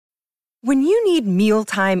When you need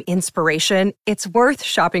mealtime inspiration, it's worth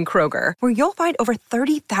shopping Kroger, where you'll find over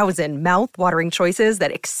 30,000 mouth-watering choices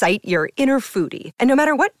that excite your inner foodie. And no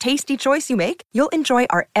matter what tasty choice you make, you'll enjoy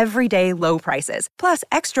our everyday low prices, plus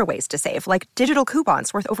extra ways to save, like digital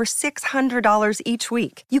coupons worth over $600 each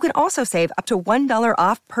week. You can also save up to $1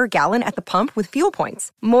 off per gallon at the pump with fuel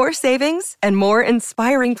points. More savings and more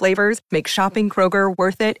inspiring flavors make shopping Kroger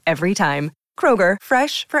worth it every time. Kroger,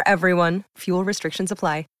 fresh for everyone. Fuel restrictions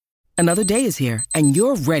apply. Another day is here, and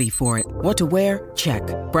you're ready for it. What to wear? Check.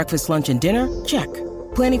 Breakfast, lunch, and dinner? Check.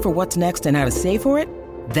 Planning for what's next and how to save for it?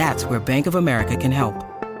 That's where Bank of America can help.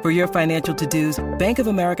 For your financial to-dos, Bank of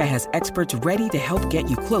America has experts ready to help get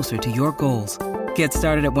you closer to your goals. Get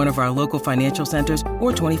started at one of our local financial centers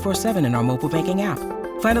or 24/7 in our mobile banking app.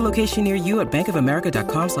 Find a location near you at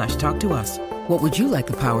bankofamerica.com/talktous. What would you like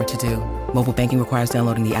the power to do? Mobile banking requires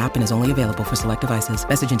downloading the app and is only available for select devices.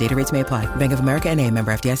 Message and data rates may apply. Bank of America N.A.,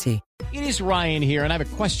 member FDIC. It is Ryan here, and I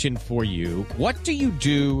have a question for you. What do you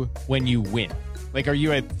do when you win? Like, are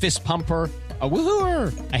you a fist pumper, a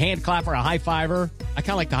woo-hooer, a hand clapper, a high-fiver? I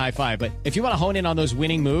kind of like the high-five, but if you want to hone in on those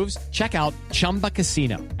winning moves, check out Chumba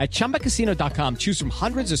Casino. At ChumbaCasino.com, choose from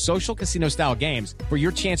hundreds of social casino-style games for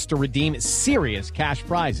your chance to redeem serious cash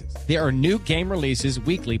prizes. There are new game releases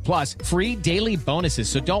weekly, plus free daily bonuses,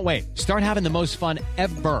 so don't wait. Start having the most fun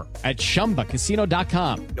ever at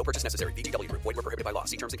ChumbaCasino.com. No purchase necessary. VGW Group. Void where prohibited by law.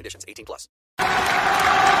 See terms and conditions. 18+.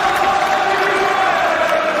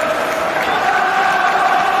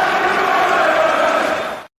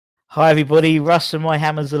 Hi everybody, Russ and My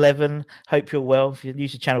Hammers 11. Hope you're well. If you're new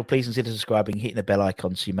to the channel, please consider subscribing, hitting the bell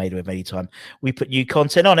icon so you're made aware any time we put new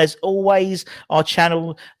content on. As always, our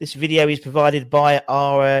channel, this video is provided by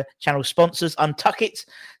our channel sponsors, Untuck It.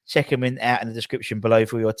 Check them out in the description below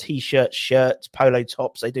for your t-shirts, shirts, polo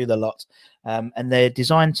tops. They do the lot. And they're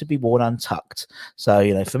designed to be worn untucked. So,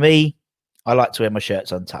 you know, for me, I like to wear my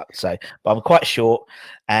shirts untucked, but I'm quite short,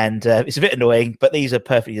 and it's a bit annoying, but these are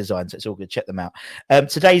perfectly designed, so it's all good. Check them out.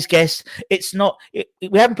 Today's guest, we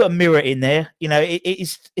haven't put a mirror in there. You know,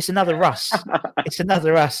 it's another Russ. It's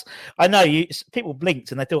another Russ. I know people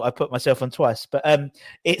blinked and they thought I put myself on twice, but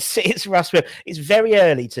it's Russ Webb. It's very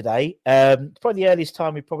early today. Probably the earliest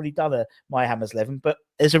time we've probably done a My Hammers 11, but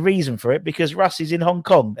there's a reason for it because Russ is in Hong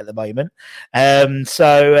Kong at the moment.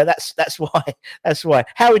 So that's why. That's why.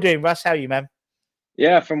 How are we doing, Russ? How are you, man?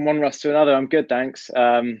 Yeah, from one Russ to another. I'm good, thanks.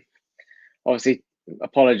 Obviously,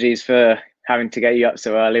 apologies for having to get you up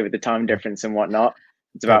so early with the time difference and whatnot.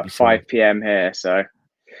 It's about 5 p.m. here, so.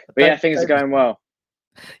 But yeah, things are going well.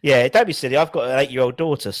 Yeah, don't be silly. I've got an 8-year-old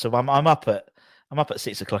daughter, so I'm up at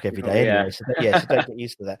 6 o'clock every day anyway. So don't get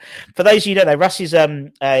used to that. For those of you who don't know, Russ is a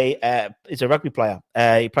rugby player.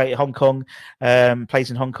 He plays in Hong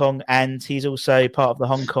Kong, and he's also part of the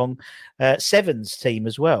Hong Kong Sevens team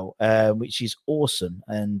as well, which is awesome.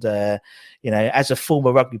 And you know, as a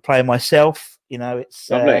former rugby player myself, you know, it's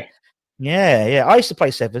lovely. Yeah. I used to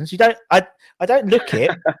play sevens. I don't look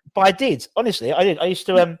it, but I did. Honestly, I did. I used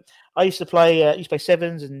to play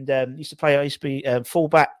sevens, and I used to be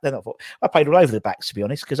fullback. I played all over the backs, to be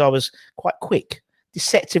honest, because I was quite quick,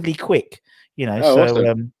 deceptively quick. You know,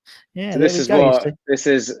 awesome. Yeah. So this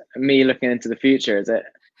is me looking into the future, is it?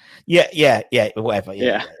 Yeah. Whatever.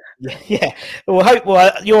 Yeah.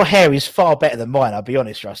 Well, your hair is far better than mine. I'll be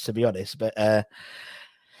honest, Russ. To be honest, but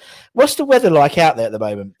what's the weather like out there at the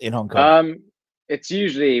moment in Hong Kong? It's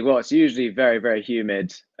usually very, very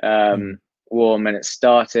humid. Warm, and it's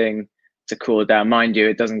starting to cool down. Mind you,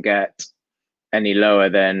 it doesn't get any lower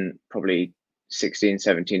than probably 16,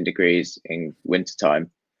 17 degrees in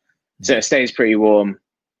wintertime. So it stays pretty warm.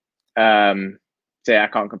 So yeah, I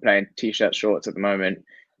can't complain. T-shirt, shorts at the moment.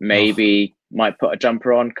 Maybe might put a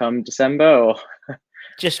jumper on come December, or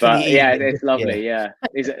just. But yeah, it's lovely. Yeah,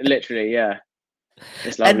 it's literally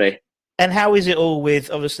it's lovely. And how is it all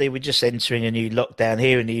with, obviously, we're just entering a new lockdown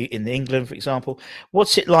here in England, for example.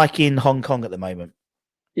 What's it like in Hong Kong at the moment?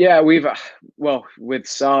 Yeah, with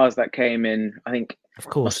SARS that came in, I think, of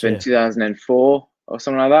course, in 2004 or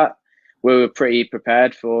something like that. We were pretty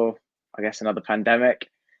prepared for, I guess, another pandemic.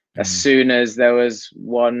 As soon as there was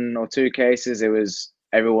 1 or 2 cases, it was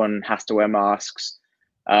everyone has to wear masks.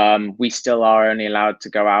 We still are only allowed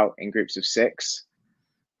to go out in groups of 6.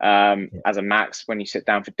 As a max when you sit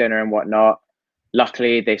down for dinner and whatnot.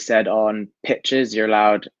 Luckily, they said on pitches you're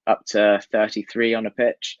allowed up to 33 on a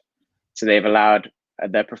pitch. So they've allowed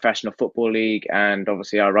their professional football league and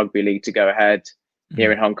obviously our rugby league to go ahead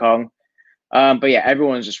here in Hong Kong. But yeah,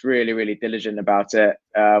 everyone's just really, really diligent about it.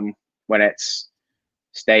 When it's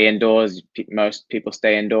stay indoors, most people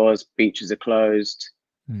stay indoors. Beaches are closed.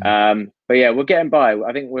 But yeah, we're getting by.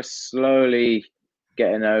 I think we're slowly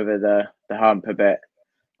getting over the hump a bit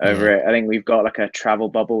over it. I think we've got like a travel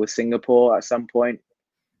bubble with Singapore at some point,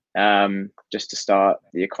 just to start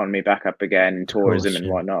the economy back up again and tourism and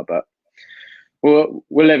whatnot. But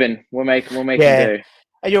we're living, we're making do.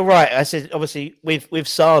 And you're right. I said obviously with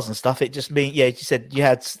SARS and stuff, it just means you said you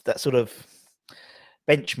had that sort of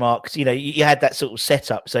benchmarks. You had that sort of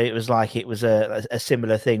setup, so it was a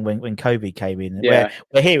similar thing when COVID came in. Yeah.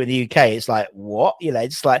 Where here in the UK, it's like what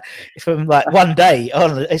it's like from like one day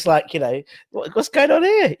on. It's like what's going on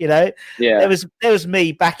here? Yeah. There was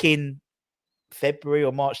me back in February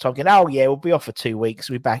or March time going, oh yeah, we'll be off for 2 weeks,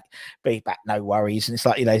 be back, no worries. And it's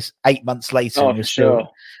like it's 8 months later and you're still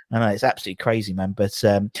I know, it's absolutely crazy, man. But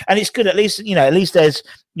and it's good, at least there's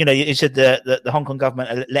you said the Hong Kong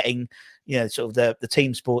government are letting sort of the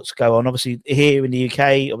team sports go on. Obviously here in the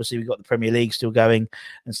UK, obviously we've got the Premier League still going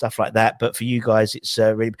and stuff like that, but for you guys it's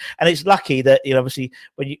really, and it's lucky that obviously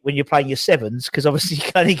when you're playing your sevens, because obviously you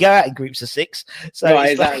can only go out in groups of 6, so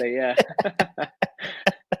right, exactly. Yeah.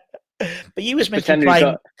 But you was meant to be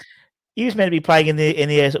playing. You was meant to be playing in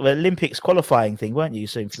the sort of Olympics qualifying thing, weren't you?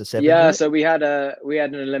 Soon for the 7. Yeah, so we had an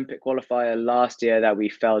Olympic qualifier last year that we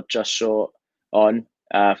fell just short on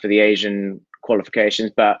for the Asian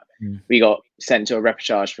qualifications, but we got sent to a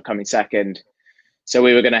repechage for coming second. So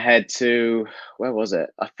we were going to head to, where was it?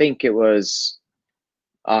 I think it was,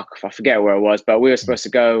 I forget where it was, but we were supposed to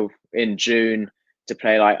go in June to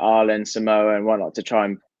play like Ireland, Samoa, and whatnot to try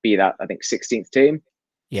and be that, I think, 16th team.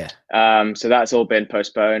 Yeah. So that's all been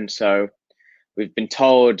postponed. So we've been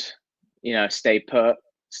told, stay put,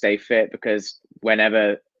 stay fit, because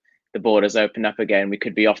whenever the borders open up again, we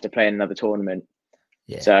could be off to play in another tournament.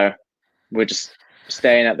 Yeah. So we're just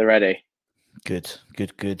staying at the ready. Good.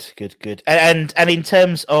 And in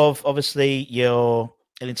terms of obviously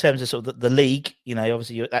in terms of sort of the league,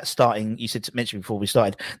 obviously that's starting. You mentioned before we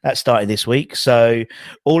started, that's starting this week. So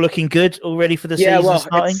all looking good, all ready for the season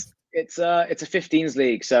starting. It's a 15s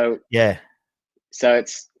league, so yeah. So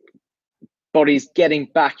it's bodies getting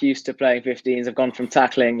back used to playing 15s. I've gone from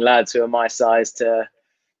tackling lads who are my size to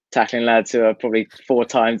tackling lads who are probably 4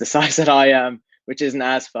 times the size that I am, which isn't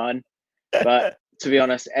as fun. But to be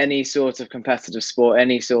honest, any sort of competitive sport,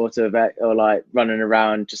 any sort of or like running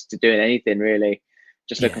around, just to doing anything really,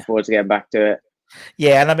 just looking forward to getting back to it.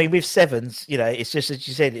 Yeah, and I mean with sevens, it's just as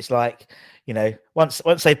you said, it's like. Once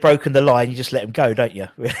they've broken the line, you just let them go, don't you?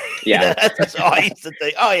 Yeah, that's what I used to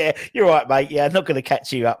think. Oh yeah, you're right, mate. Yeah, I'm not going to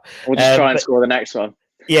catch you up. We'll just try and score the next one.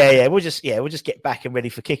 Yeah, we'll just get back and ready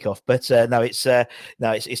for kickoff. But no, it's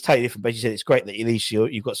totally different. But you said it's great that at least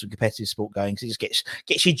you've got some competitive sport going, because it just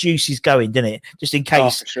gets your juices going, doesn't it? Just in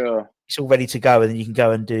case for sure. It's all ready to go, and then you can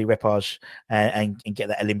go and do repage and get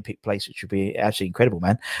that Olympic place, which would be absolutely incredible,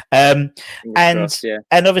 man. And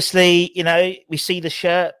obviously, we see the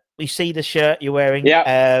shirt. We see the shirt you're wearing.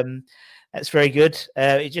 Yeah. That's very good.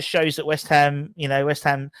 It just shows that West Ham,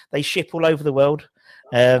 they ship all over the world.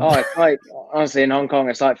 It's like, honestly, in Hong Kong,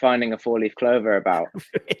 it's like finding a 4-leaf clover about.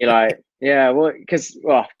 You're like, because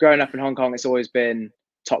growing up in Hong Kong, it's always been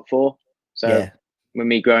top 4. So when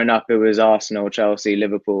me growing up, it was Arsenal, Chelsea,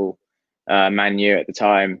 Liverpool, Man U at the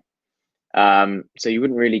time. So you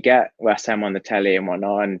wouldn't really get West Ham on the telly and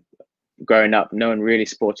whatnot. And growing up, no one really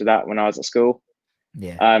supported that when I was at school.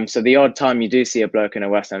 Yeah. So the odd time you do see a bloke in a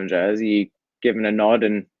West Ham jersey, you give him a nod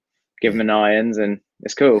and give him an irons, and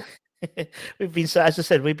it's cool. We've been, as I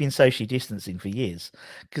said, we've been socially distancing for years,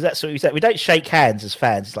 because that's what we said. We don't shake hands as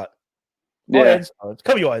fans. It's like, irons,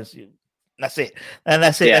 come your irons. That's it, and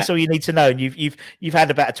that's it. Yeah. That's all you need to know. And you've had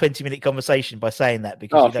about a 20-minute conversation by saying that,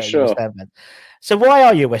 because you're a West Ham fan. So why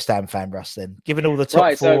are you a West Ham fan, Russ? Then, given all the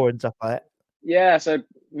top 4 and stuff like that. Yeah. So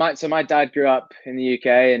my dad grew up in the UK,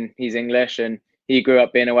 and he's English, and he grew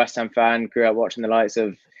up being a West Ham fan, grew up watching the likes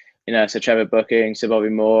of, Sir Trevor Booking, Sir Bobby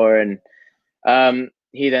Moore. And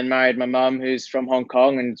he then married my mum, who's from Hong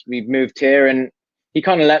Kong, and we moved here, and he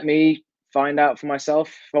kind of let me find out for myself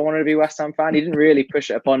if I wanted to be a West Ham fan. He didn't really push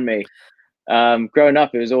it upon me. Growing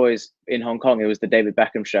up, it was always in Hong Kong. It was the David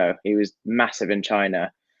Beckham show. He was massive in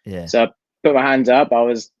China. Yeah. So I put my hands up. I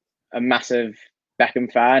was a massive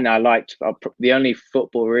Beckham fan. I liked, the only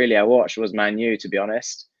football really I watched was Man U, to be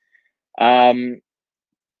honest.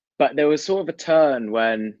 But there was sort of a turn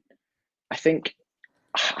when I think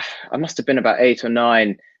I must have been about 8 or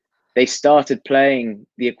 9. They started playing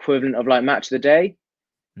the equivalent of like Match of the Day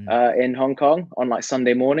in Hong Kong on like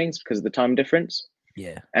Sunday mornings because of the time difference.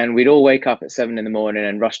 Yeah. And we'd all wake up at 7 in the morning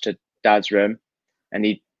and rush to Dad's room, and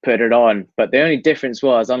he'd put it on. But the only difference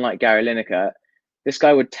was, unlike Gary Lineker, this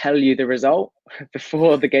guy would tell you the result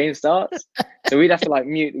before the game starts. So we'd have to like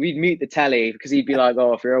we'd mute the telly because he'd be like,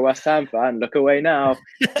 "Oh, if you're a West Ham fan, look away now."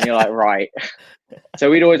 And you're like, "Right." So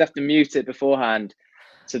we'd always have to mute it beforehand.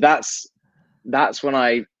 So that's when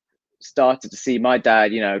I started to see my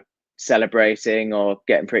dad, celebrating or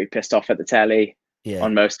getting pretty pissed off at the telly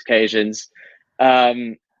on most occasions.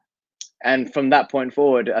 And from that point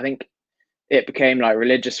forward, I think it became like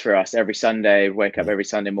religious for us every Sunday, wake up every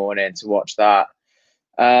Sunday morning to watch that.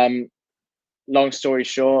 Long story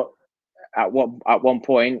short, at one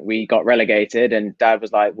point we got relegated and Dad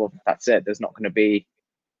was like, well, that's it. There's not going to be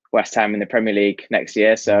West Ham in the Premier League next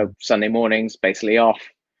year. So Sunday mornings basically off.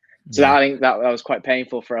 So I think that was quite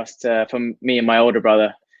painful for us for me and my older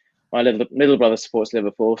brother. My little brother supports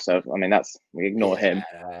Liverpool. So, I mean, we ignore him.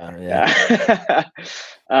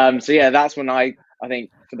 So yeah, that's when I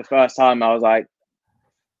think for the first time I was like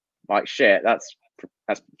shit, that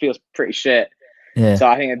feels pretty shit. Yeah. So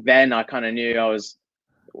I think then I kind of knew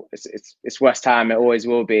it's West Ham. It always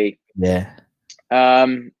will be. Yeah.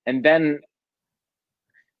 And then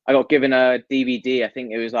I got given a DVD. I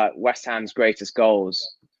think it was like West Ham's greatest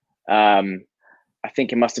goals. I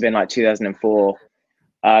think it must have been like 2004.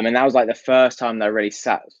 And that was like the first time that I really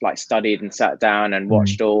studied and sat down and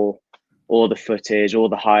watched all the footage, all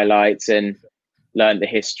the highlights, and learned the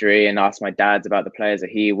history and asked my dad about the players that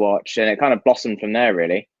he watched. And it kind of blossomed from there,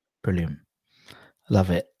 really. Brilliant. I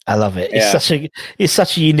love it. It's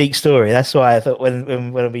such a unique story. That's why I thought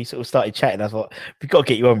when we sort of started chatting, I thought we've got to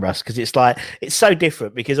get you on, Russ, because it's so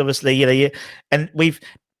different. Because obviously,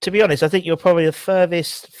 to be honest, I think you're probably the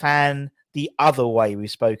furthest fan the other way we've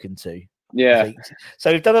spoken to. Yeah.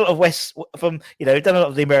 So we've done a lot of we've done a lot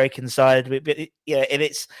of the American side, but and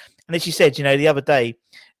as you said, the other day,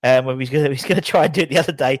 when we was going to try and do it the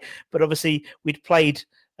other day, but obviously we'd played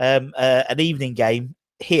an evening game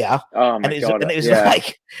here. Oh my God. And it was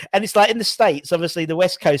and it's like in the States, obviously the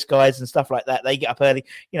West Coast guys and stuff like that, they get up early.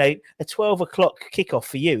 A 12 o'clock kickoff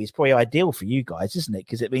for you is probably ideal for you guys, isn't it?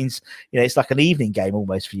 Because it means it's like an evening game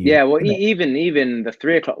almost for you. Yeah, well, even the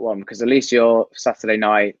 3 o'clock one, because at least you're Saturday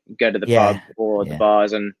night, go to the pub or the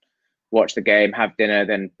bars and watch the game, have dinner,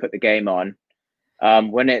 then put the game on.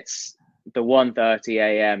 When it's the 1:30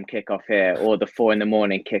 a.m. kickoff here or the 4 a.m.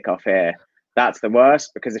 kickoff here, that's the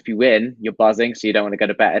worst, because if you win, you're buzzing, so you don't want to go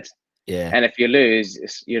to bed. Yeah. And if you lose,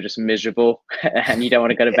 you're just miserable and you don't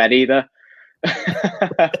want to go to bed either.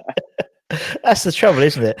 That's the trouble,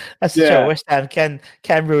 isn't it? That's the trouble. West Ham can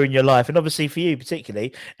ruin your life. And obviously for you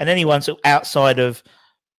particularly, and anyone sort of outside of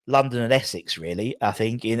London and Essex, really, I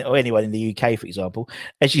think, or anyone in the UK, for example,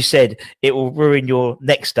 as you said, it will ruin your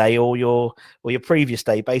next day or your previous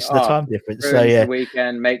day based on the time difference. So the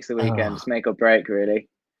weekend, makes the weekend. Just make or break, really.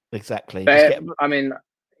 Exactly. But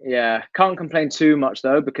can't complain too much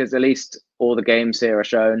though, because at least all the games here are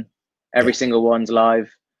shown. Every single one's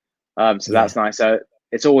live. So that's nice. So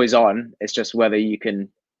it's always on. It's just whether you can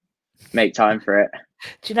make time for it.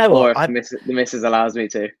 Do you know what? Or if the missus allows me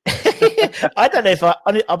to. I don't know if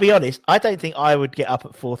I'll be honest. I don't think I would get up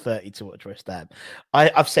at 4:30 to watch West Ham.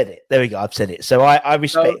 I've said it. There we go. I've said it. So I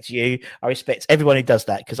respect you. I respect everyone who does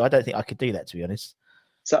that, because I don't think I could do that, to be honest.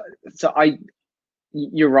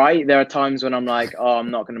 You're right. There are times when I'm like, oh, I'm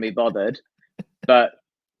not going to be bothered. But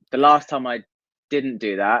the last time I didn't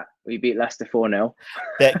do that, we beat Leicester 4-0.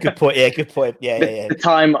 Yeah, good point. Yeah, good point. Yeah. The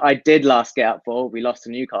time I did last get up for, we lost to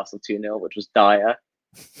Newcastle 2-0, which was dire.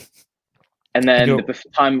 And then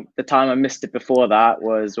the time I missed it before that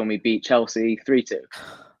was when we beat Chelsea 3-2.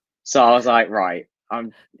 So I was like, right,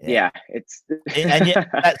 it's and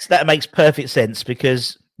that makes perfect sense,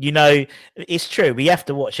 because it's true. We have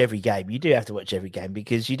to watch every game. You do have to watch every game,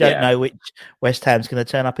 because you don't know which West Ham's going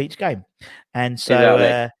to turn up each game. And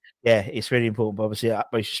so, it's really important. But obviously,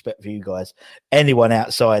 utmost respect for you guys. Anyone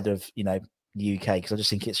outside of, the UK, because I just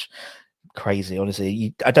think it's crazy,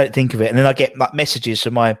 honestly. I don't think of it. And then I get like messages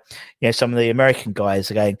from my, some of the American guys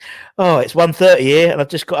are going, oh, it's 1:30 here, and I've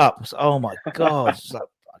just got up. Like, oh, my God. It's like,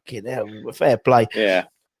 fucking hell, fair play. Yeah.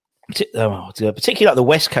 Particularly like the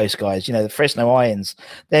West Coast guys, the Fresno Irons,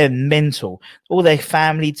 they're mental. All their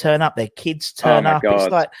family turn up, their kids turn up.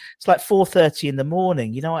 God. It's like 4:30 in the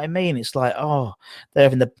morning. You know what I mean? It's like,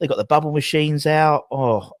 they've got the bubble machines out.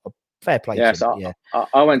 Oh, fair play. Yeah,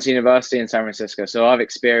 I went to university in San Francisco, so I've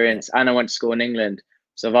experienced, and I went to school in England,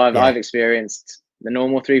 so I've experienced the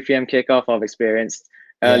normal 3 p.m. kickoff. I've experienced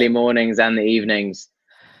early mornings and the evenings.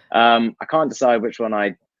 I can't decide which one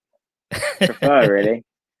I prefer, really.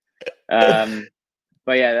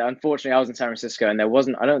 But yeah, unfortunately I was in San Francisco, and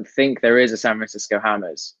I don't think there is a San Francisco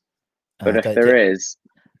Hammers, but if there is,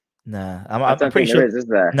 No, I I'm don't pretty think there sure. is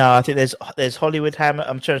there? No, I think there's Hollywood Hammer.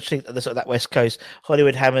 I'm trying to think of the sort of that West Coast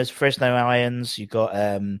Hollywood Hammers, Fresno Irons. You got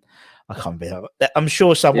I can't remember. I'm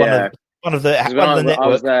sure Yeah, one of the because when I was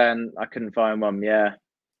network. there and I couldn't find one. Yeah,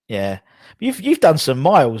 Yeah, but you've done some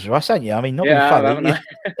miles, Russ, haven't you? I mean, not being yeah, funny. haven't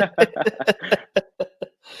I?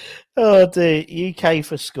 Oh, dear. UK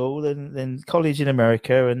for school, then college in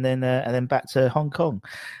America, and then back to Hong Kong.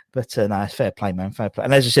 But no, it's fair play, man, fair play.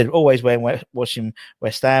 And as I said, always watching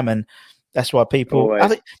West Ham, and that's why people. I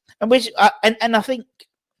Always. think, and I think,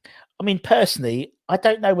 I mean, personally, I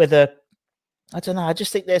don't know whether I don't know. I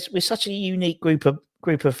just think we're such a unique group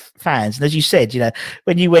of fans, and as you said,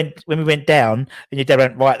 when we went down, and your dad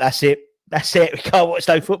went, right, that's it. That's it. We can't watch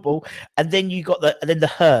no football, and then you got the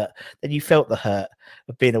hurt. Then you felt the hurt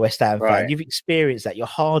of being a West Ham fan. Right. You've experienced that. You're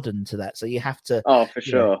hardened to that, so you have to. Oh, for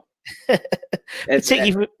sure.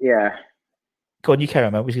 Particularly, yeah. Go on, you carry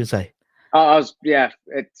on, man. What was you gonna say? I was, yeah.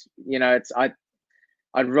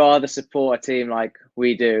 I'd rather support a team like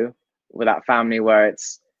we do with that family where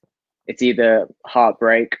it's either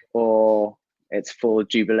heartbreak or it's full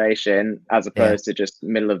jubilation, as opposed to just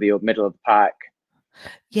middle of the pack.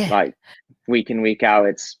 Yeah, like week in, week out,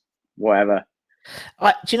 it's whatever.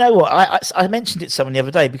 Do you know what? I mentioned it to someone the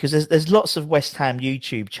other day because there's lots of West Ham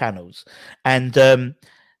YouTube channels, and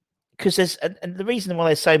because and the reason why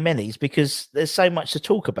there's so many is because there's so much to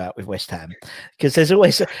talk about with West Ham, because there's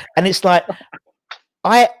always, and it's like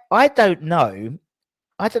I don't know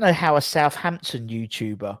how a Southampton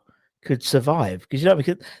YouTuber could survive, because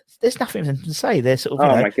because there's nothing for them to say. They're sort of,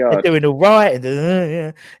 my God, they're doing all right, and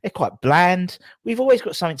they're quite bland. We've always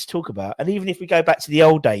got something to talk about, and even if we go back to the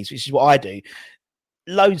old days, which is what I do,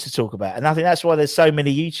 loads to talk about. And I think that's why there's so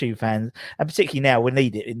many YouTube fans, and particularly now we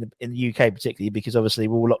need it in the UK, particularly because obviously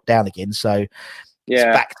we're all locked down again. So it's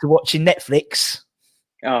back to watching Netflix.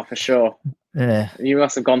 Oh, for sure. Yeah, you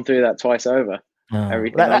must have gone through that twice over.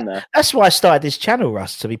 Everything on there. That's why I started this channel,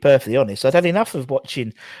 Russ, to be perfectly honest. I'd had enough of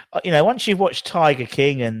watching, once you've watched Tiger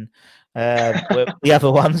King and the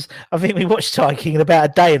other ones, I think we watched Tiger King in about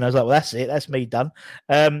a day, and I was like, well, that's it, that's me done.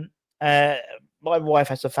 My wife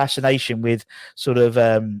has a fascination with sort of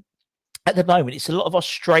at the moment, it's a lot of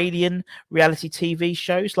Australian reality TV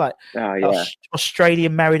shows, like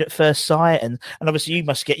Australian Married at First Sight, and obviously you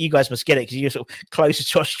guys must get it because you're sort of closer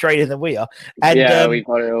to Australia than we are. And, we've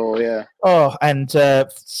got it all. Yeah. Oh, and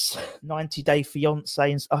 90 Day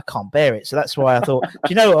Fiance, and I can't bear it. So that's why I thought, do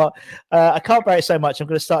you know what? I can't bear it so much. I'm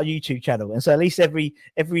going to start a YouTube channel, and so at least every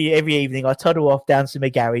evening I toddle off down to my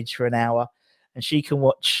garage for an hour, and she can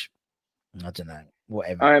watch. I don't know.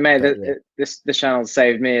 Whatever. Oh, mate, this channel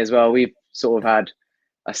saved me as well. We've sort of had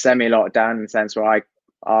a semi-lockdown in the sense where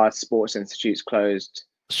our sports institute's closed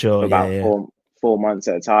for about 4 months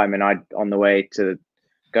at a time, and on the way to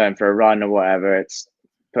going for a run or whatever, it's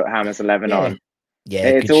put Hammers 11 on. Yeah,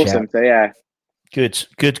 it's awesome. Shout. So yeah, good.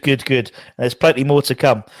 There's plenty more to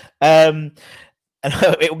come. And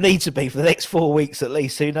it will need to be for the next 4 weeks at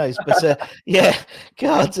least. Who knows? But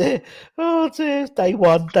God dear. Oh dear. Day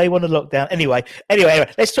one of lockdown. Anyway,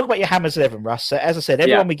 let's talk about your Hammers 11, Russ. So as I said,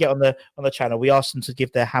 everyone we get on the channel, we ask them to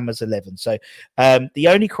give their Hammers 11. So the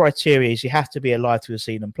only criteria is you have to be alive to have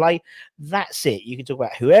seen them play. That's it. You can talk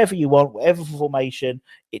about whoever you want, whatever formation.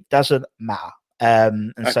 It doesn't matter.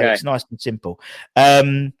 So it's nice and simple.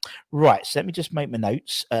 Right. So let me just make my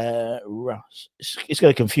notes. Russ. It's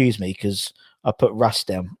going to confuse me because I put Russ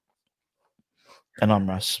down, and I'm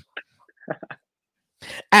Russ.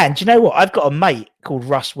 And do you know what? I've got a mate called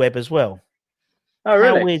Russ Webb as well. Oh,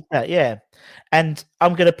 really? How weird is that? Yeah. And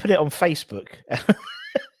I'm going to put it on Facebook.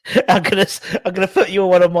 I'm gonna put your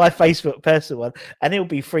one on my Facebook personal one, and he'll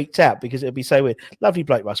be freaked out because it'll be so weird. Lovely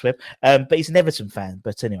bloke, Russ Webb, but he's an Everton fan.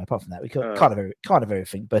 But anyway, apart from that, we kind of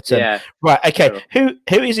everything. But right, okay. Sure.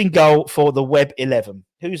 Who is in goal for the Webb 11?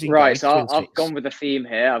 Who's in goal? Right, so I've gone with a theme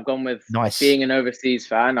here. I've gone with being an overseas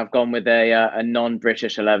fan. I've gone with a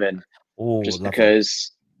non-British 11, just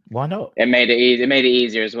because. Why not? It made it easy. It made it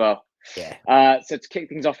easier as well. Yeah. So to kick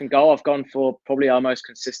things off in goal, I've gone for probably our most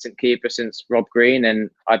consistent keeper since Rob Green, and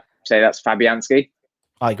I'd say that's Fabianski.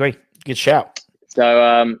 I agree. Good shout.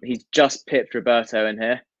 So he's just pipped Roberto in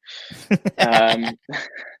here.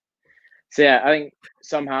 So yeah, I think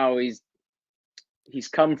somehow he's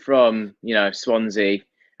come from Swansea,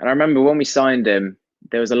 and I remember when we signed him,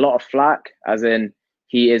 there was a lot of flack, as in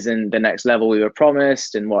he isn't the next level we were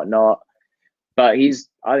promised and whatnot. But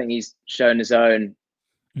I think he's shown his own.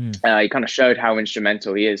 He kind of showed how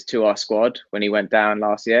instrumental he is to our squad when he went down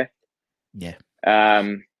last year. Yeah.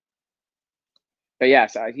 But yeah,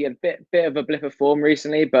 so he had a bit of a blip of form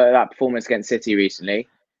recently, but that performance against City recently,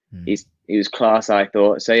 he was class, I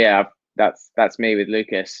thought. So yeah, that's me with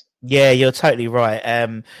Lucas. Yeah, you're totally right.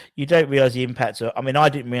 You don't realise the impact of. I mean, I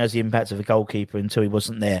didn't realise the impact of a goalkeeper until he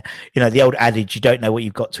wasn't there. You know, the old adage: "You don't know what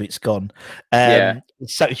you've got till it's gone." Yeah.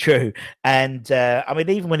 It's so true. And I mean,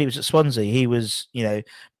 even when he was at Swansea, he was,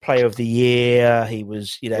 Player of the Year. He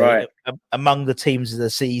was, Right. among the teams of the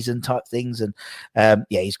season type things. And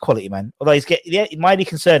yeah, he's quality, man. Although my only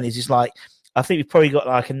concern is like, I think we've probably got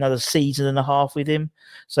like another season and a half with him.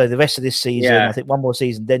 So the rest of this season, I think one more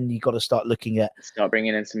season, then you've got to start looking at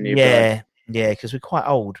bringing in some new blood. Yeah, because we're quite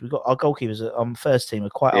old. We've got our goalkeepers on first team are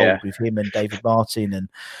quite old with him and David Martin and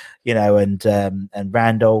and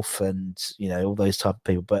Randolph and all those type of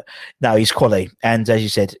people. But no, he's quality. And as you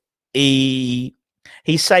said, he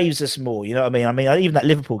saves us more. You know what I mean? Even that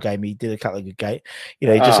Liverpool game, he did a couple of good games. He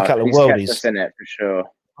just a couple of worldies. Kept us in it for sure.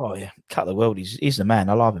 Oh yeah, couple of worldies. He's the man.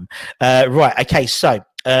 I love him. Right. Okay. So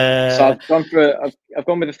I've gone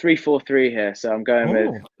with a 3-4-3 here. So I'm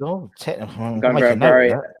going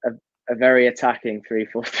a very attacking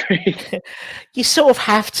 3-4-3. You sort of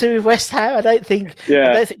have to with West Ham. I don't think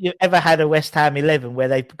you've ever had a West Ham 11 where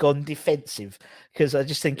they've gone defensive, because I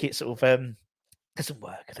just think it sort of doesn't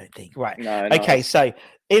work. I don't think. Right. No, okay. So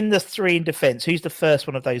in the three in defence, who's the first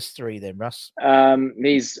one of those three then, Russ?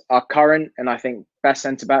 These are current and I think best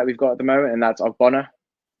centre back we've got at the moment, and that's Ogbonna.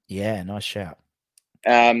 Yeah, nice shout.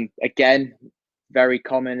 Again, very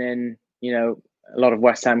common in a lot of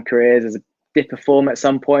West Ham careers. There's a dip of form at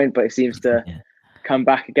some point, but it seems to come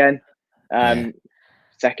back again.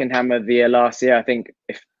 Second Hammer of the Year last year. I think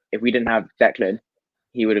if we didn't have Declan,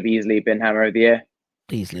 he would have easily been Hammer of the Year.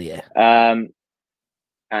 Easily, yeah.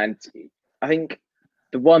 And I think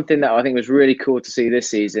the one thing that I think was really cool to see this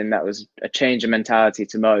season, that was a change of mentality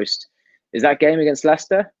to most, is that game against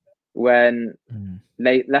Leicester when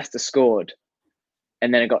Leicester scored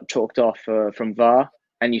and then it got chalked off from VAR,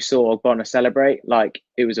 and you saw Ogbonna celebrate like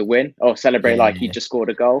it was a win, or celebrate like he just scored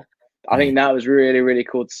a goal. I think that was really, really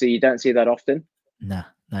cool to see. You don't see that often. No,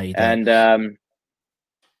 you don't. And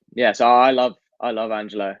so I love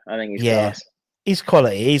Angelo. I think he's class. He's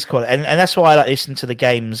quality, and that's why I like listening to the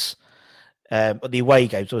games, the away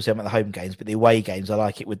games. Obviously, I'm at the home games, but the away games I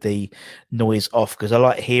like it with the noise off, because I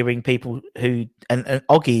like hearing people who. And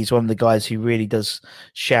Oggy is one of the guys who really does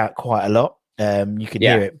shout quite a lot. You can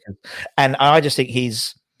hear it, and I just think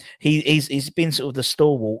he's been sort of the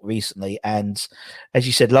stalwart recently. And as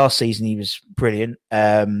you said, last season he was brilliant.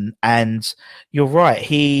 And you're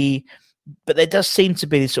right, but there does seem to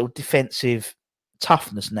be this sort of defensive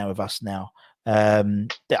toughness now with us now.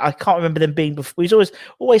 I can't remember them being before. We've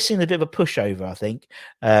always seen a bit of a pushover, I think.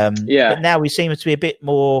 But now we seem to be a bit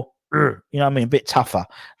more, a bit tougher,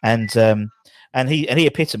 and he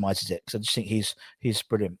epitomizes it, because I just think he's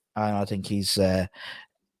brilliant, and I think he's.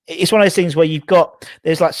 It's one of those things where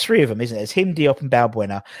there's like three of them, isn't it? There's him, Diop, and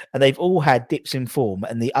Balbuena, and they've all had dips in form,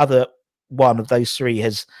 and the other one of those three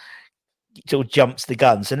has sort of jumps the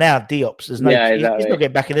gun. So now Diop's he's not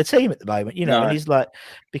getting back in the team at the moment, and he's like,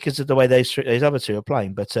 because of the way those other two are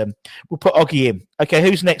playing. But we'll put Oggy in. Okay,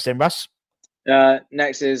 who's next then, Russ?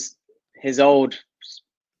 Next is his old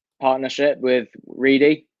partnership with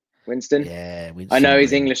Winston. Yeah, I know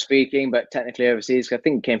he's English speaking, but technically overseas. I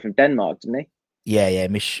think he came from Denmark, didn't he? Yeah.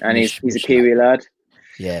 He's a Kiwi lad.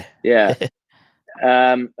 Yeah.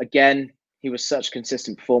 Again, he was such a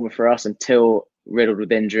consistent performer for us until riddled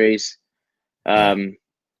with injuries,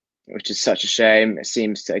 which is such a shame. It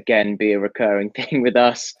seems to again be a recurring thing with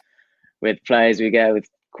us, with players we get with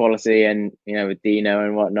quality, and with Dino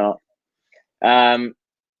and whatnot.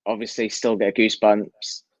 Obviously, still get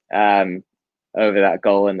goosebumps over that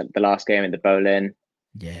goal in the last game in the Bolin.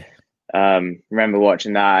 Yeah. Remember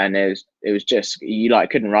watching that, and it was just, you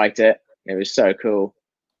couldn't write it. It was so cool.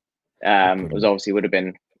 It was obviously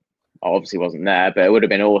wasn't there, but it would have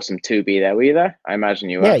been awesome to be there. Were you there? I imagine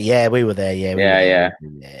you were. Yeah, we were there. Yeah, we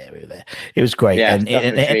were there. It was great. Yeah, and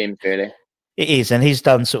dreams, really. It is, and he's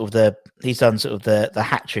done sort of the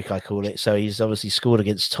hat trick, I call it. So he's obviously scored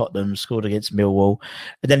against Tottenham, scored against Millwall,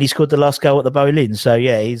 and then he scored the last goal at the Bolin. So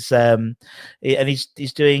yeah, he's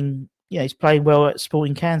doing. He's playing well at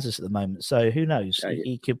Sporting Kansas at the moment. So who knows?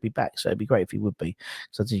 He could be back. So it'd be great if he would be.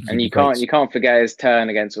 So you can't forget his turn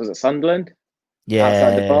against, was it Sunderland? Yeah,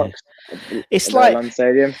 outside the box. It's like London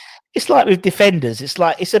Stadium. It's like with defenders.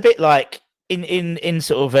 It's a bit like in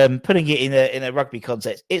sort of putting it in a rugby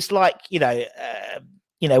context. It's like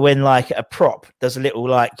when like a prop does a little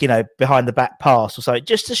behind the back pass or something,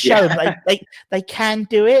 just to show them they can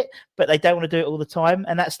do it, but they don't want to do it all the time.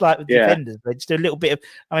 And that's like with defenders. They just do a little bit of.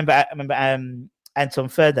 I remember Anton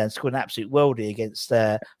Ferdinand scored an absolute worldie against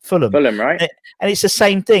Fulham. Fulham, right? And it's the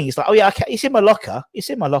same thing. It's like, oh yeah, okay, it's in my locker. It's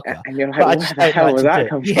in my locker. And you're like, But I where just the don't hell like was to that do it.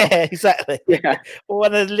 come from? Yeah, exactly. Yeah. Or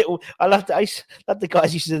one of the little. I love the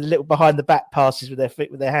guys used to do the little behind the back passes with their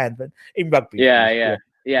foot with their hand, but in rugby. Yeah,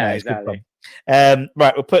 No, it's good exactly. fun.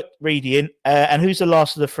 Right, we'll put Reedy in. And who's the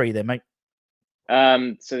last of the three then, mate?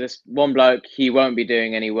 So this one bloke, he won't be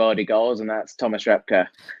doing any worldie goals, and that's Thomas Repka.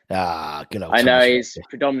 Ah, good old I know Thomas he's Repka.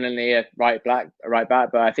 predominantly a right back,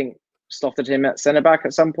 but I think slotted him at centre back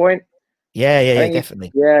at some point. Yeah,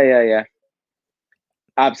 definitely. Yeah.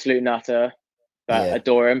 Absolute nutter, but Yeah.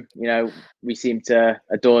 adore him. You know, we seem to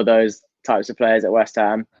adore those types of players at West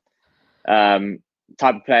Ham.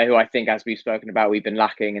 Type of player who I think, as we've spoken about, we've been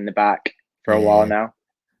lacking in the back for a while now.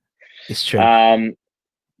 It's true.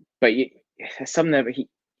 But something that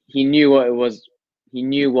he knew what it was. He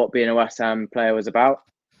knew what being a West Ham player was about,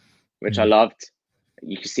 which I loved.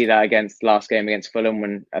 You could see that against last game against Fulham,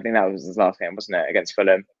 when I think that was his last game, wasn't it? Against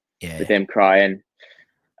Fulham, with him crying.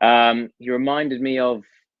 He reminded me of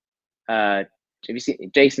have you seen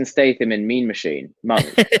Jason Statham in Mean Machine?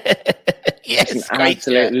 Monk. Yes, it's an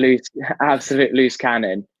absolute loose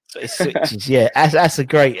cannon. It switches, yeah. That's a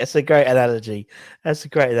great analogy. That's a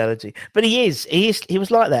great analogy. But he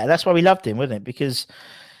was like that. That's why we loved him, wasn't it? Because,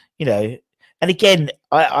 you know, and again,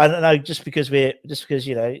 I don't know, because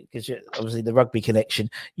you know, because obviously the rugby connection,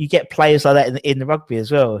 you get players like that in the rugby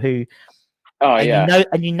as well, who,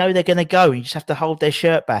 you know they're going to go. You just have to hold their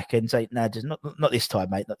shirt back and say, no, just not this time,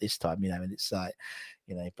 mate, not this time. You know, and it's like,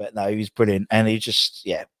 you know, but no, he was brilliant, and he just,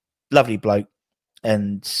 lovely bloke.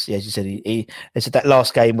 And yeah, as you said, he said that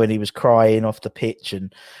last game when he was crying off the pitch,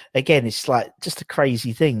 and again, it's like just a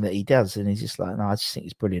crazy thing that he does, and he's just like, no, I just think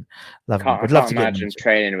he's brilliant. Love him. I can't imagine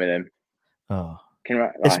training with him. Oh,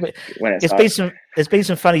 there's been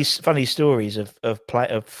some funny stories of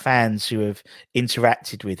fans who have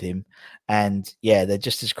interacted with him, and they're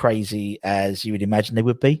just as crazy as you would imagine they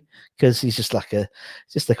would be, because he's just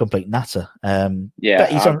a complete nutter.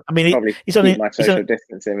 But he's on. I mean, he's on my social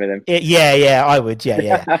distancing with him. Yeah, I would.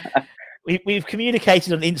 Yeah. We've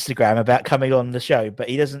communicated on Instagram about coming on the show, but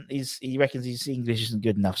he doesn't. He reckons his English isn't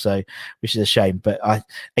good enough, so which is a shame. But I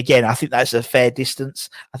think that's a fair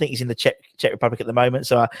distance. I think he's in the Czech Republic at the moment,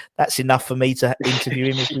 so that's enough for me to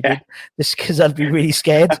interview him if we did, just because I'd be really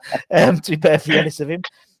scared. To be perfectly honest with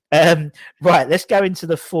him. Right, let's go into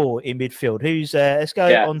the four in midfield. Let's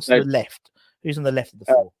go on to the left. Who's on the left of the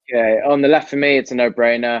four? Okay, on the left for me, it's a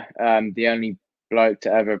no-brainer. The only bloke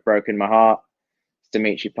to ever have broken my heart.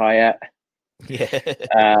 Dimitri Payet.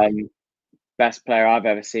 Yeah. Best player I've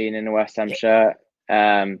ever seen in a West Ham shirt.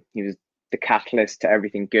 He was the catalyst to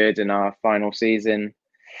everything good in our final season.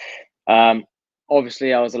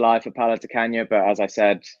 Obviously, I was alive for Paulo Di Canio, but as I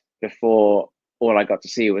said before, all I got to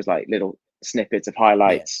see was like little snippets of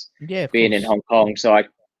highlights being in Hong Kong. So I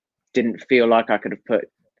didn't feel like I could have put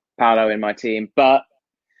Paulo in my team. But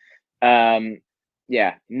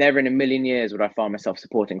never in a million years would I find myself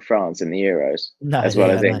supporting France in the Euros as well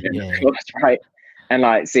as England. Yeah. Right. And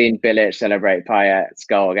like seeing Bilic celebrate Payet's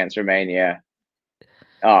goal against Romania.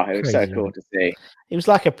 Oh, it was so cool to see. He was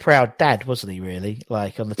like a proud dad, wasn't he, really?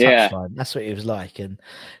 Like on the touchline. That's what he was like. And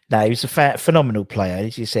no, he was a phenomenal player.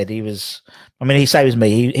 As you said, he was, I mean, he saves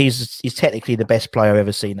me. He's technically the best player I've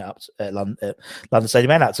ever seen at London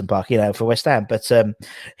Stadium and Upton Park, for West Ham. But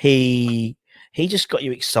he just got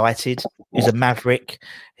you excited. He's a maverick.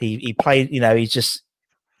 He played, he's just,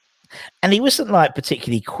 and he wasn't like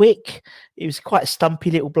particularly quick. He was quite a stumpy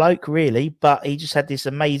little bloke, really, but he just had this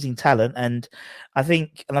amazing talent. And I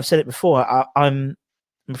think, and I've said it before, I'm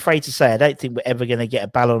afraid to say I don't think we're ever going to get a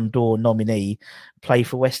Ballon d'Or nominee play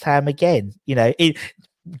for West Ham again.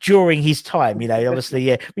 During his time,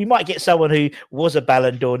 obviously, we might get someone who was a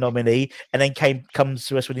Ballon d'Or nominee and then comes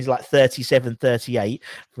to us when he's like 37, 38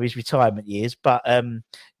 for his retirement years. But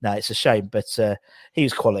no, it's a shame. But he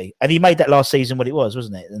was quality, and he made that last season what it was,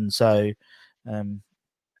 wasn't it? And so, and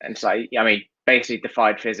it's like, I mean, basically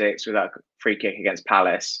defied physics with that free kick against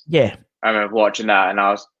Palace. Yeah, I remember watching that, and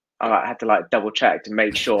I had to like double check to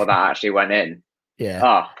make sure that actually went in.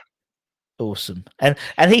 Yeah. Awesome. And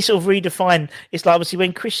he sort of redefined, it's like obviously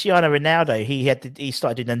when Cristiano Ronaldo, he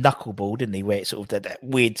started doing the knuckleball, didn't he, where it's sort of that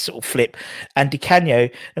weird sort of flip, and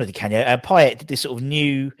Payet did this sort of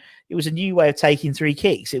it was a new way of taking three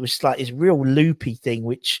kicks. It was like this real loopy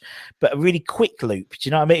thing, but a really quick loop. Do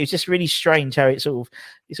you know what I mean? It was just really strange how it sort of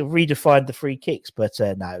redefined the free kicks. But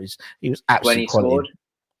no, he was absolutely when he scored.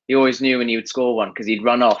 He always knew when he would score one because he'd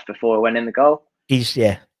run off before it went in the goal.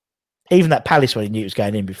 Even that Palace one, he knew it was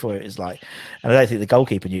going in before. It was like, and I don't think the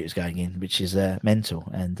goalkeeper knew it was going in, which is mental.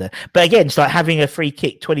 And but again, it's like having a free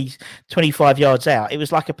kick 25 yards out. It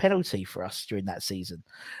was like a penalty for us during that season,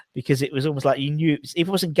 because it was almost like you knew if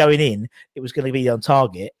it wasn't going in, it was going to be on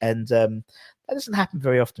target. And that doesn't happen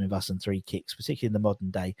very often with us on free kicks, particularly in the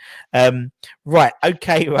modern day. Right,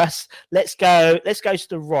 okay, Russ. Let's go to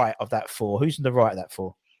the right of that 4. Who's on the right of that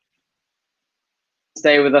 4?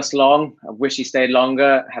 Stay with us long. I wish he stayed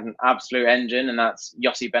longer. Had an absolute engine, and that's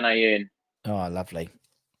Yossi Benayoun. Oh, lovely.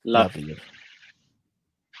 Lovely.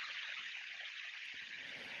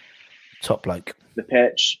 Top bloke. The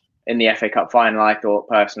pitch in the FA Cup final, I thought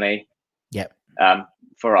personally. Yep.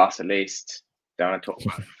 For us at least. Don't want to talk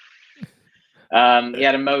about it. He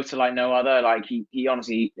had a motor like no other. Like he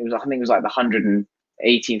honestly, I think it was like the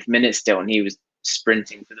 118th minute still, and he was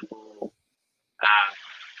sprinting for the ball.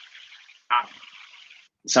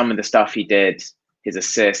 Some of the stuff he did, his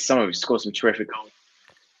assists, some of them scored some terrific goals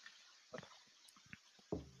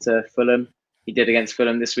to Fulham. He did against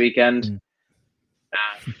Fulham this weekend.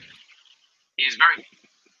 He was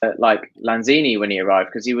very like Lanzini when he arrived,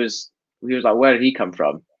 because he was like, where did he come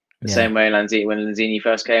from? The same way when Lanzini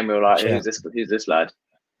first came, we were like, who's this lad?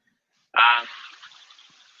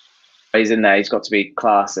 He's in there. He's got to be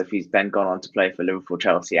class if he's then gone on to play for Liverpool,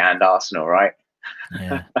 Chelsea, and Arsenal, right?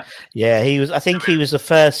 Yeah. He was. I think he was the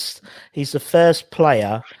first. He's the first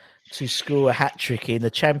player to score a hat trick in the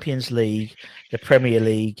Champions League, the Premier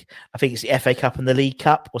League. I think it's the FA Cup and the League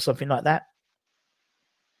Cup or something like that.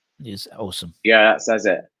 It was awesome. Yeah, that says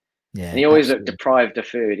it. Yeah, and he always looked deprived of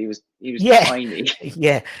food. He was tiny.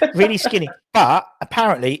 Yeah, really skinny. But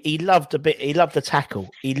apparently, he loved the tackle.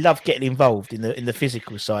 He loved getting involved in the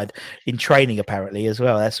physical side in training. Apparently, as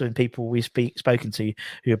well. That's when people we've spoken to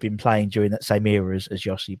who have been playing during that same era as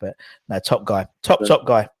Yossi. But no, top guy, top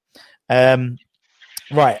guy.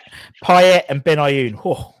 Right, Payet and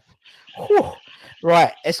Benayoun.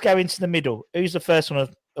 Right, let's go into the middle. Who's the first one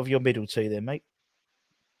of your middle two, then, mate?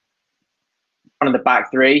 One of the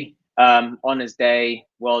back 3. On his day,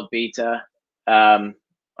 world beater.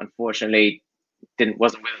 Unfortunately,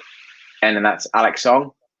 wasn't with us, and that's Alex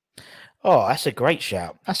Song. Oh, that's a great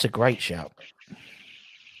shout.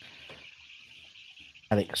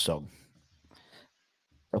 Alex Song.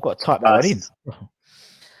 I've got to type that one in.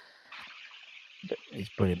 He's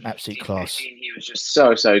brilliant, absolute class. He was just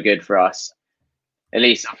so good for us. At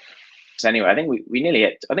least, anyway, I think we nearly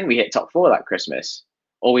hit. I think we hit top 4 that Christmas,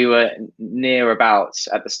 or we were near about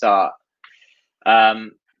at the start.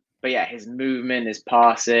 But yeah, his movement, his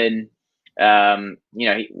passing,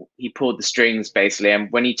 he pulled the strings basically.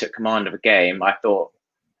 And when he took command of a game, I thought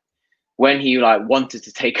when he wanted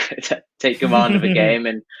to take command of a game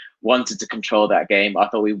and wanted to control that game, I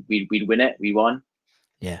thought we'd win it. We won.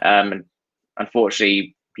 Yeah. And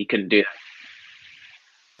unfortunately, he couldn't do that.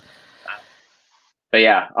 But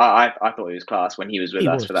yeah, I thought he was class when he was with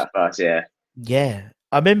us for that first year. Yeah,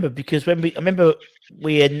 I remember because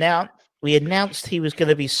we announced he was going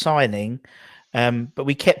to be signing, but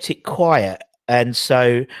we kept it quiet. And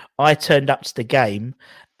so I turned up to the game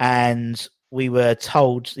and we were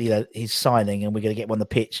told, he's signing and we're going to get him on the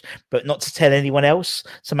pitch, but not to tell anyone else,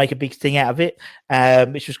 to make a big thing out of it,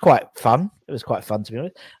 which was quite fun. It was quite fun, to be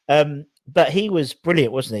honest. But he was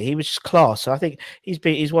brilliant, wasn't he? He was just class. I think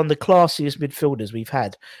he's one of the classiest midfielders we've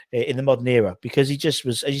had in the modern era, because he just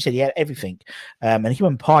was, as you said, he had everything. And he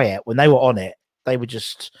and Payet, when they were on it, they were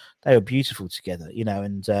beautiful together, and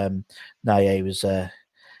he was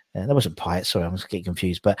that wasn't Payet, sorry, I was getting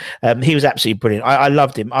confused, but he was absolutely brilliant. I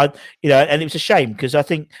loved him. And it was a shame because I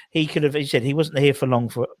think he could have, as you said, he wasn't here for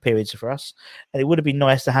long periods for us, and it would have been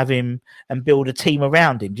nice to have him and build a team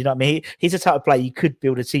around him. Do you know what I mean? He's the type of player you could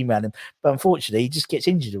build a team around him, but unfortunately he just gets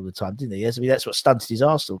injured all the time, didn't he? That's what stunted his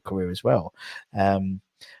Arsenal career as well.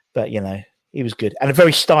 But he was good and a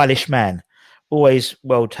very stylish man, always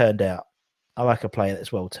well turned out. I like a player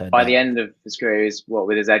that's well turned out. By the end of his career, he's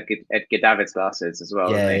with his Edgar Davids glasses as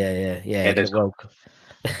well. Yeah. Well,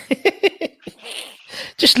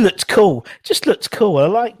 just looked cool. I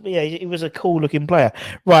like. Yeah, he was a cool looking player.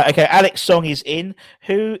 Right. Okay. Alex Song is in.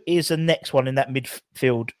 Who is the next one in that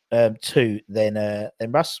midfield 2? Then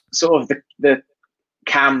Russ. Sort of the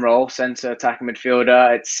cam role, centre attacking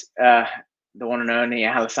midfielder. It's the one and only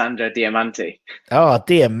Alessandro Diamanti. Oh,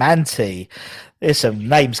 Diamanti. There's some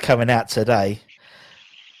names coming out today.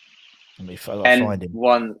 Let me find him.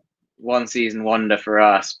 One season wonder for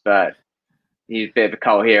us, but he's a bit of a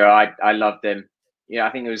cult hero. I loved him. I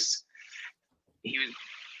think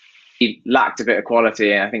he lacked a bit of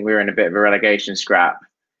quality, and I think we were in a bit of a relegation scrap.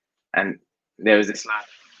 And there was this lad,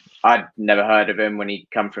 I'd never heard of him when he'd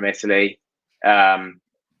come from Italy.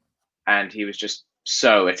 and he was just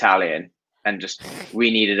so Italian, and just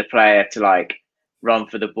we needed a player to like run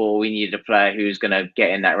for the ball. We needed a player who's going to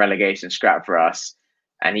get in that relegation scrap for us,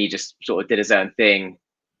 and he just sort of did his own thing,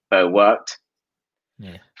 but it worked.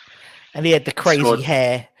 Yeah, and he had the crazy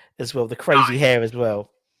hair as well.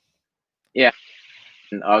 Yeah,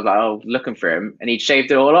 and I was like, oh, looking for him, and he'd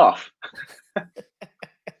shaved it all off.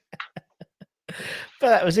 But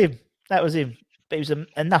that was him. But he was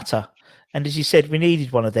a nutter. And as you said, we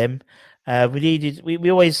needed one of them. We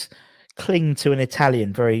always cling to an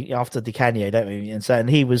Italian very after Di Canio, don't we? And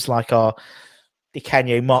he was like our Di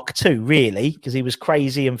Canio Mark II, really, because he was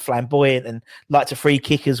crazy and flamboyant and liked a free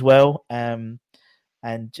kick as well. And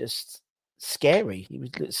just scary. He was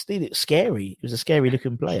scary. He was a scary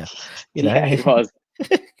looking player. Yeah, he was.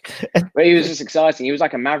 But he was just exciting. He was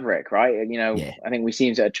like a maverick, right? And, I think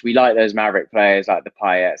we like those maverick players like the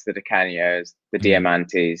Payets, the Di Canios, the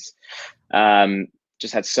Diamantes.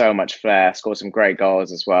 Just had so much flair, scored some great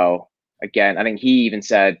goals as well. Again, I think he even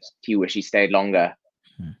said he wished he stayed longer.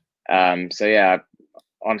 So yeah,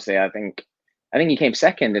 honestly, I think he came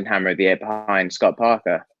second in Hammer of the Year behind Scott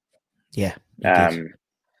Parker. Yeah.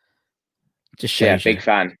 Just shows big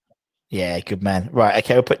fan. Yeah, good man. Right,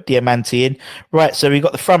 okay, we'll put Diamante in. Right, so we've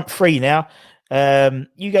got the front three now.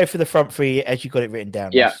 You go for the front three as you got it written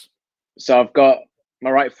down. Yeah. Russ. So I've got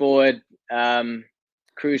my right forward,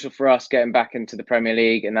 crucial for us getting back into the Premier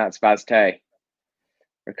League, and that's Vazte.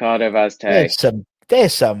 Ricardo Vazte.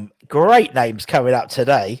 There's some great names coming up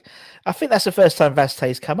today. I think that's the first time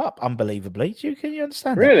Vazte's come up, unbelievably. Can you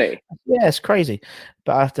understand really? That? Yeah, it's crazy.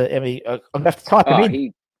 But I'm going to have to type him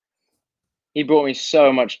in. He brought me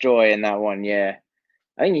so much joy in that 1 year.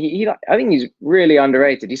 I think he's really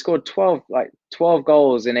underrated. He scored 12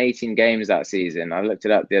 goals in 18 games that season. I looked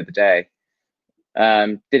it up the other day.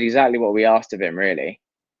 Did exactly what we asked of him, really.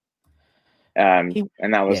 And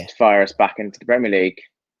that was to fire us back into the Premier League.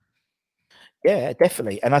 Yeah,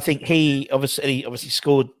 definitely. And I think he obviously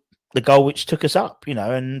scored the goal which took us up,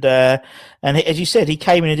 and as you said, he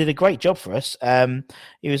came in and did a great job for us.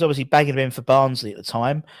 He was obviously bagging him in for Barnsley at the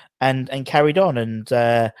time and carried on. And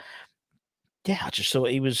I just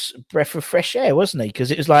thought he was a breath of fresh air, wasn't he?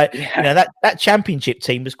 Because it was like, that championship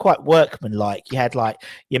team was quite workmanlike. You had like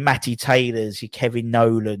your Matty Taylors, your Kevin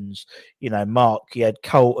Nolans, Mark, you had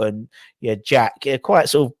Colton, you had Jack, quite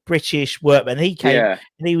sort of British workman. He came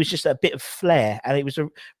and he was just a bit of flair, and it was the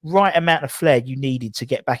right amount of flair you needed to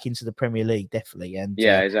get back into the Premier League, definitely. And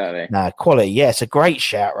exactly. Quality. Yeah, it's a great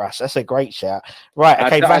shout, Russ. That's a great shout. Right,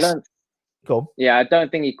 okay, go on. Yeah, I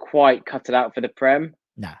don't think he quite cut it out for the Prem.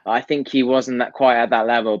 No, I think he wasn't quite at that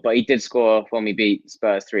level, but he did score when we beat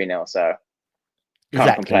Spurs 3-0, so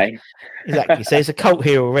can't complain. Exactly. So it's a cult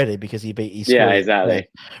here already because he beat. Yeah, exactly.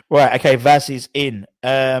 Right. Okay. Vaz is in.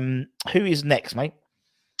 Who is next, mate?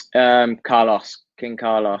 Carlos, King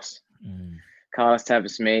Carlos. Carlos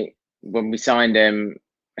Tevez. When we signed him,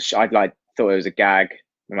 I thought it was a gag.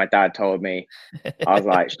 When my dad told me, I was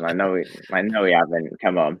like, I know we haven't.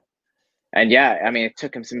 Come on. And it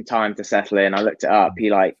took him some time to settle in. I looked it up.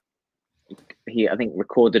 He I think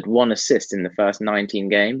recorded 1 assist in the first 19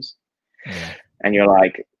 games. Yeah. And you're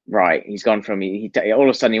like, right, he's gone from all of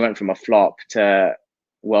a sudden he went from a flop to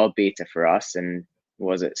world beater for us, and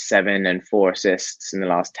was it 7 and 4 assists in the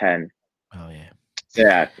last 10? Oh yeah.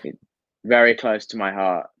 So very close to my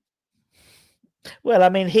heart.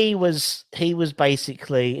 Well, he was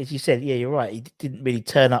basically, as you said, you're right. He didn't really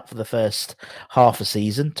turn up for the first half a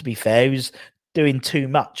season, to be fair. He was doing too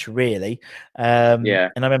much, really. And I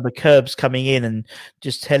remember Curbs coming in and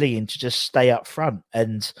just telling him to just stay up front.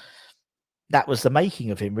 And that was the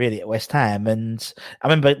making of him, really, at West Ham. And I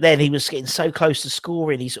remember then he was getting so close to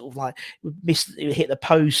scoring, he sort of would hit the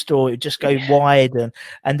post, or it would just go wide.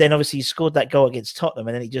 And then obviously he scored that goal against Tottenham,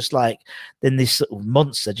 and then he just then this sort of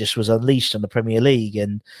monster just was unleashed on the Premier League.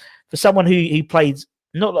 And for someone who played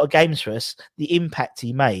not a lot of games for us, the impact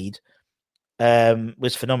he made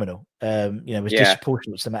was phenomenal. Was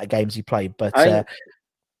disproportionate to the amount of games he played. But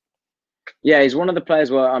he's one of the players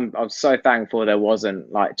where I'm so thankful there wasn't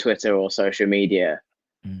Twitter or social media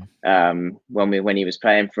when he was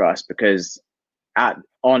playing for us, because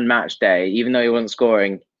on match day, even though he wasn't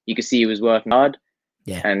scoring, you could see he was working hard,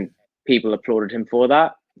 and people applauded him for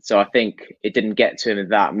that. So I think it didn't get to him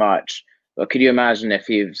that much. But could you imagine if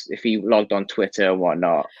he logged on Twitter and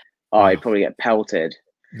whatnot? He'd probably get pelted.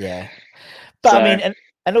 Yeah, but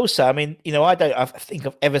and also, I think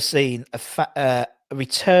I've ever seen a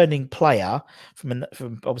returning player from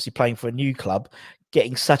obviously playing for a new club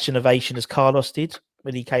getting such an ovation as Carlos did.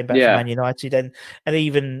 when he came back Yeah. from Man United, and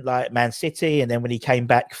even like Man City, and then when he came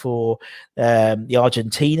back for the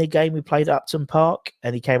Argentina game, we played at Upton Park,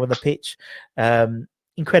 and he came on the pitch.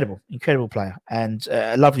 Incredible player, and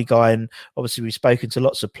a lovely guy. And obviously, we've spoken to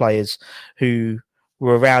lots of players who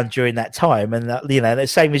were around during that time, and the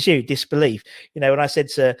same as you, disbelief. When I said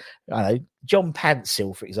to John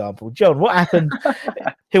Pantsill, for example, John, what happened?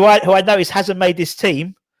 who I noticed hasn't made this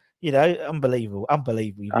team. Unbelievable.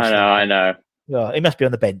 I know. Well, he must be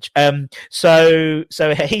on the bench. So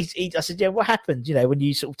I said, yeah, what happened? When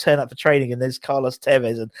you sort of turn up for training and there's Carlos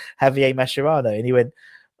Tevez and Javier Mascherano, and he went,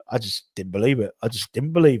 I just didn't believe it.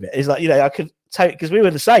 It's like, I could take, because we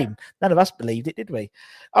were the same. None of us believed it, did we?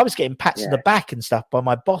 I was getting pats on the back and stuff by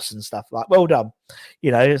my boss and stuff, like, well done.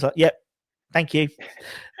 It's like, yep, thank you.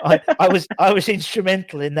 I was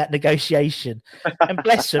instrumental in that negotiation. And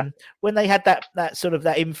bless them, when they had that sort of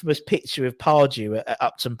that infamous picture of Pardew at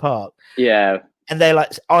Upton Park. Yeah. And their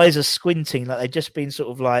like eyes are squinting, like they've just been sort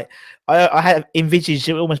of like, I had envisaged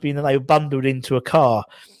it almost being that they were bundled into a car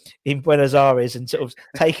in Buenos Aires and sort of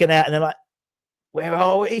taken out, and they're like, where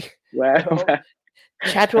are we? Where?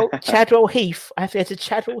 Chadwell Heath. I have to get to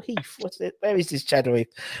Chadwell Heath. Where is this Chadwell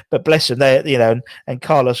Heath? But bless them, they, and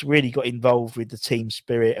Carlos really got involved with the team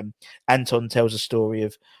spirit. And Anton tells a story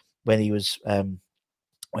of when he's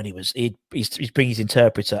bringing his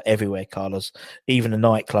interpreter everywhere. Carlos, even a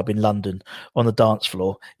nightclub in London on the dance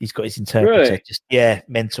floor, he's got his interpreter. Really?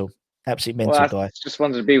 Mental. Absolutely mental guy. Just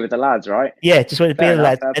wanted to be with the lads, right? Yeah, just wanted to be with the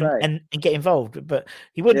lads and get involved. But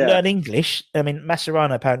he wouldn't learn English. I mean,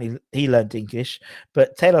 Mascherano, apparently he learned English,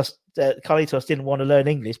 but Carlitos didn't want to learn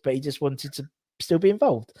English, but he just wanted to still be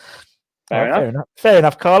involved. Fair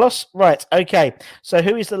enough, Carlos. Right, okay. So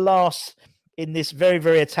who is the last in this very,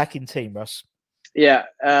 very attacking team, Russ? Yeah,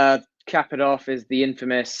 cap it off is the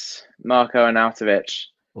infamous Marko Arnautovic.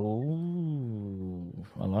 Ooh,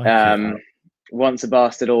 I like it. Once a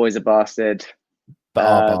bastard, always a bastard. But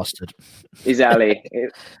our bastard. Exactly.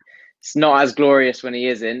 It's not as glorious when he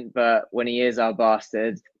isn't, but when he is our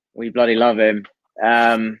bastard, we bloody love him.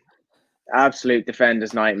 Absolute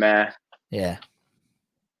defender's nightmare. Yeah.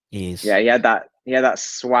 He is. Yeah, he had that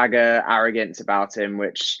swagger, arrogance about him,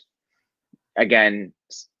 which, again,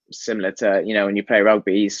 similar to, when you play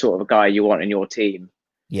rugby, he's sort of a guy you want in your team.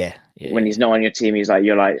 Yeah. When he's not on your team,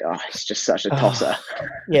 you're like, oh, he's just such a tosser.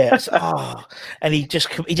 Yes. And he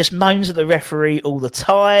just moans at the referee all the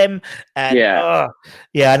time. And I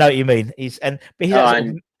know what you mean. That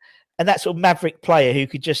sort of maverick player who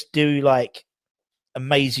could just do like a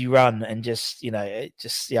mazy run and just, I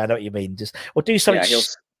know what you mean. Or do something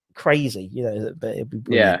crazy, but it'd be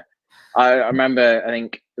brilliant. Yeah. I remember, I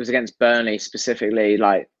think it was against Burnley specifically,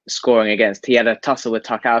 like scoring against. He had a tussle with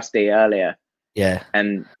Tarkowski earlier. Yeah.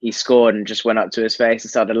 And he scored and just went up to his face and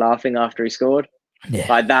started laughing after he scored. Yeah.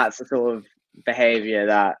 Like, that's the sort of behaviour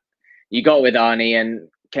that you got with Arnie and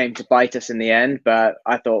came to bite us in the end. But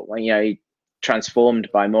I thought, he transformed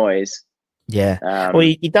by Moyes. Yeah. Well,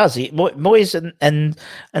 he does. Moyes and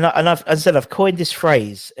I've coined this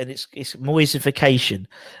phrase, and it's Moyesification,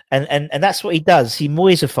 and that's what he does. He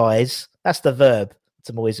Moyesifies. That's the verb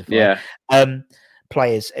to Moyesify. Yeah.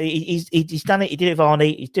 Players. He's done it. He did it with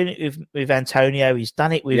Arnie. He's doing it with Antonio. He's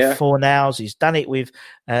done it with Fornals. He's done it with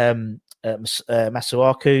Masuaku.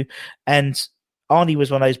 And Arnie was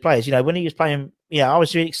one of those players. When he was playing, I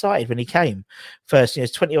was really excited when he came first.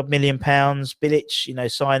 It's £20 million. Bilic,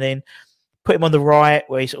 signing. Put him on the right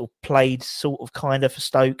where he sort of played kind of for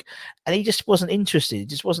Stoke, and he just wasn't interested. He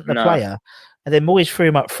just wasn't the player. And then Moyes threw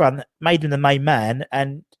him up front, made him the main man,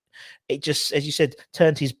 and it just, as you said,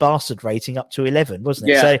 turned his bastard rating up to 11, wasn't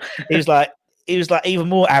it? Yeah. So he was like even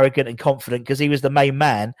more arrogant and confident because he was the main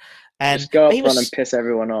man. And just go up front and piss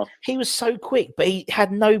everyone off. He was so quick, but he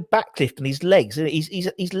had no backlift in his legs.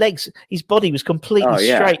 His legs, his body was completely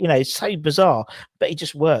straight. It's so bizarre, but he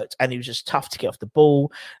just worked, and he was just tough to get off the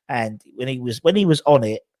ball. And when he was on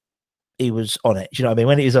it, he was on it. Do you know what I mean?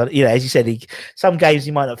 When he was on, as you said, some games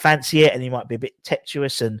he might not fancy it, and he might be a bit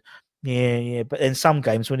tempestuous, and But then some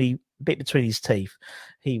games when he bit between his teeth,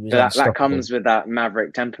 he was. That comes with that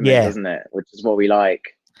maverick temperament, doesn't it? Which is what we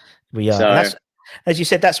like. We are. So, as you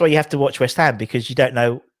said, that's why you have to watch West Ham, because you don't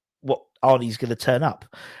know what Arnie's going to turn up.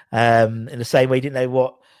 In the same way, you didn't know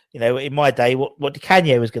what, in my day, what Di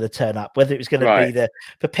Canio was going to turn up, whether it was going to be the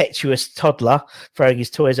perpetuous toddler throwing his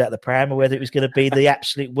toys out the pram, or whether it was going to be the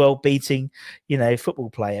absolute world-beating, football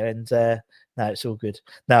player. And no, it's all good.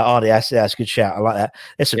 No, Arnie, that's a good shout. I like that.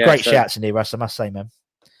 There's some great shouts in here, Russ, I must say, man.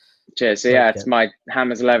 Cheers. So, it's my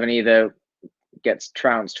Hammers 11 either gets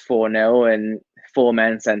trounced 4-0 in 4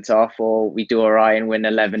 men sent off, or we do all right and win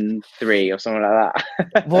 11-3 or something like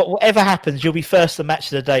that. Whatever happens, you'll be first the match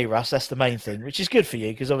of the day, Russ. That's the main thing, which is good for you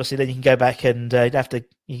because obviously then you can go back and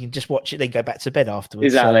you can just watch it, then go back to bed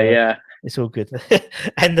afterwards. Exactly, yeah. It's all good.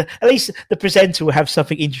 And at least the presenter will have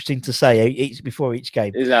something interesting to say before each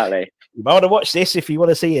game. Exactly. You might want to watch this if you want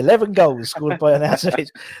to see 11 goals scored by an announcer.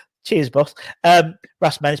 Cheers, boss.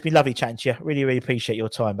 Russ, man, it's been lovely chatting to you. Really, really appreciate your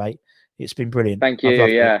time, mate. It's been brilliant. Thank you.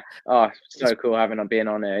 Yeah. Oh, so cool being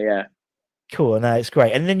on here. Yeah. Cool. No, it's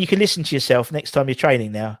great. And then you can listen to yourself next time you're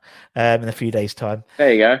training now in a few days' time.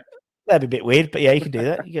 There you go. That'd be a bit weird, but yeah, you can do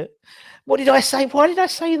that. What did I say? Why did I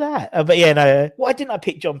say that? But yeah, no. Why didn't I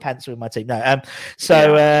pick John Pantzer in my team? No. No,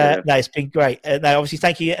 it's been great. No, obviously,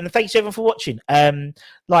 thank you, and thanks to everyone for watching.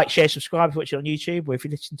 Like, share, subscribe if you watch it on YouTube, or if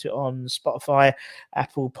you listen to it on Spotify,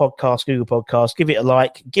 Apple Podcasts, Google Podcasts, give it a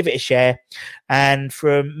like, give it a share. And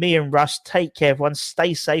from me and Russ, take care, everyone.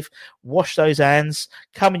 Stay safe. Wash those hands.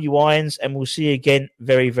 Come in your irons, and we'll see you again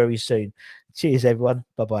very, very soon. Cheers, everyone.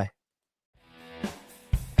 Bye bye.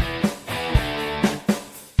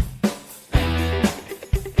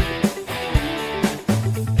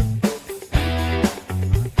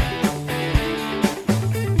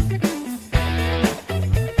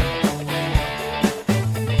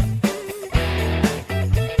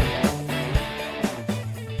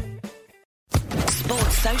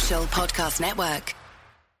 Podcast Network.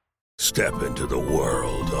 Step into the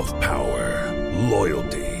world of power,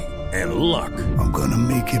 loyalty, and luck. I'm gonna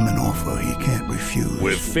make him an offer he can't refuse.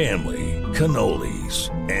 With family, cannolis,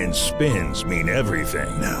 and spins mean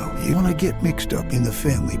everything. Now, you wanna get mixed up in the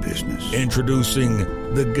family business. Introducing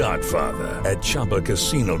The Godfather at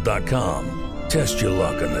ChumbaCasino.com. Test your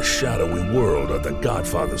luck in the shadowy world of The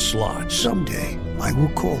Godfather slot. Someday, I will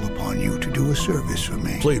call upon you to do a service for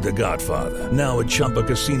me. Play The Godfather, now at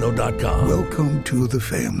ChumbaCasino.com. Welcome to the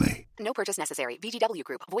family. No purchase necessary. VGW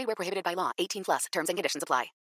Group. Void where prohibited by law. 18+. Terms and conditions apply.